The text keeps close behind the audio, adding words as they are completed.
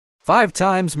5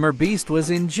 times Mrbeast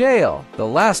was in jail. The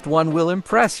last one will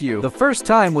impress you. The first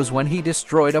time was when he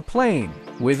destroyed a plane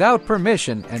without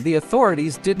permission, and the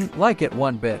authorities didn't like it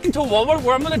one bit. To Walmart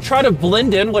where I'm gonna try to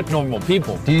blend in with normal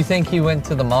people. Do you think he went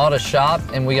to the mall to shop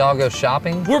and we all go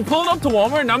shopping? We're pulling up to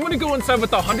Walmart and I'm gonna go inside with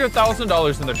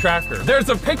 $100,000 in the tracker. There's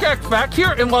a pickaxe back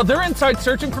here, and while they're inside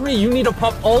searching for me, you need to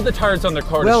pop all the tires on their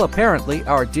car. Well, apparently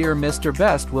our dear Mr.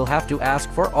 Best will have to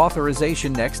ask for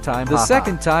authorization next time. The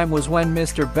second time was when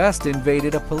Mr. Best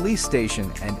invaded a police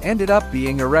station and ended up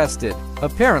being arrested.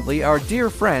 Apparently our dear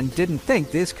friend didn't think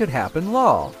this could happen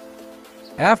lol.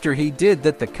 After he did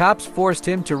that, the cops forced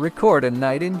him to record a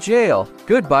night in jail.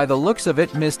 Good, by the looks of it,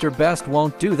 Mr. Best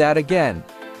won't do that again.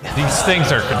 These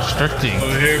things are constricting.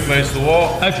 Over here, face the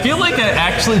wall. I feel like I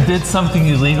actually did something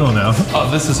illegal now. Oh,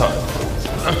 this is hard.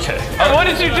 Okay. Oh, what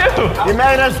did you do? You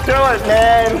made us do it,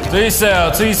 man.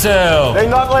 T-cell. They're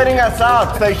not letting us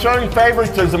out. They're showing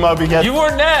favoritism over here. You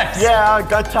were next. Yeah, I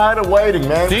got tired of waiting,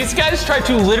 man. These guys tried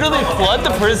to literally flood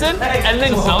the prison and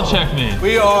then cell check me.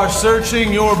 We are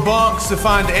searching your bunks to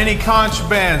find any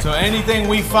contraband. So anything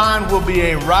we find will be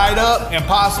a write-up and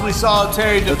possibly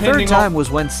solitary, The depending third time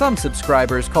was when some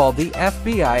subscribers called the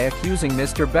FBI accusing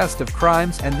Mr. Best of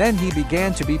crimes, and then he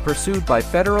began to be pursued by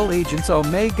federal agents. Oh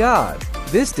my god.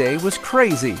 This day was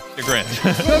crazy. Go.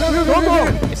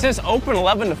 It says open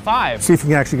 11 to 5. See if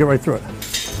we can actually get right through it.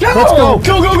 Let's go.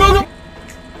 Go.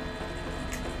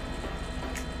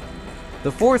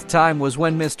 The fourth time was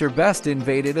when Mr. Best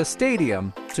invaded a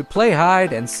stadium to play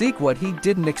hide and seek. What he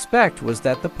didn't expect was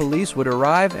that the police would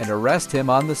arrive and arrest him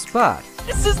on the spot.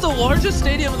 This is the largest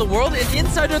stadium in the world, and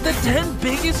inside are the 10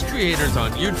 biggest creators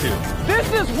on YouTube. This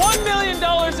is $1 million,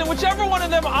 and whichever one of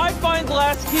them I find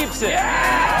last keeps it.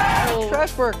 Yeah!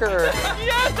 Trash worker.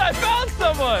 Yes, I found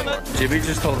someone. Jimmy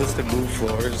just told us to move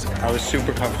floors. I was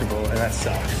super comfortable, and that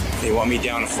sucks. They want me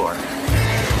down the floor.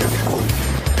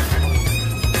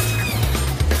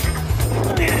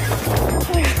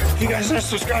 You guys not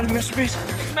subscribed to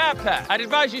Mrbeast? Map pack. I'd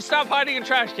advise you stop hiding in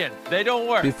trash cans. They don't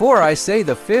work. Before I say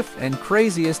the fifth and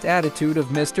craziest attitude of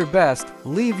Mr. Best,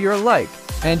 leave your like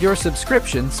and your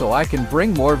subscription so I can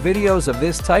bring more videos of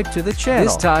this type to the channel.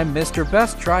 This time Mr.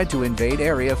 Best tried to invade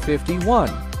Area 51,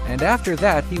 and after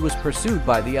that he was pursued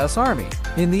by the US Army.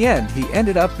 In the end, he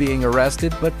ended up being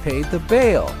arrested but paid the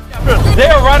bail. They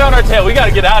are right on our tail. We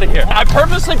gotta get out of here. I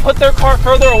purposely put their car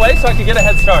further away so I could get a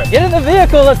head start. Get in the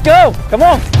vehicle, let's go. Come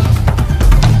on.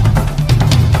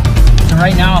 So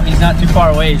right now, he's not too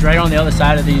far away. He's right on the other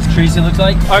side of these trees, it looks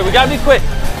like. All right, we gotta be quick.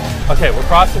 Okay, we're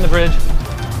crossing the bridge.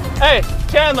 Hey,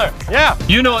 Chandler. Yeah.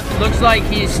 You know it. Looks like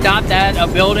he stopped at a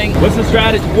building. What's the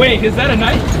strategy? Wait, is that a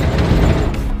knife?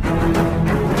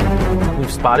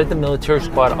 We've spotted the military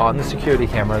squad on the security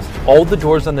cameras. All the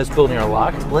doors on this building are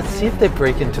locked. Let's see if they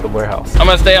break into the warehouse. I'm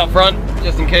gonna stay out front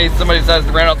just in case somebody decides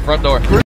to run out the front door.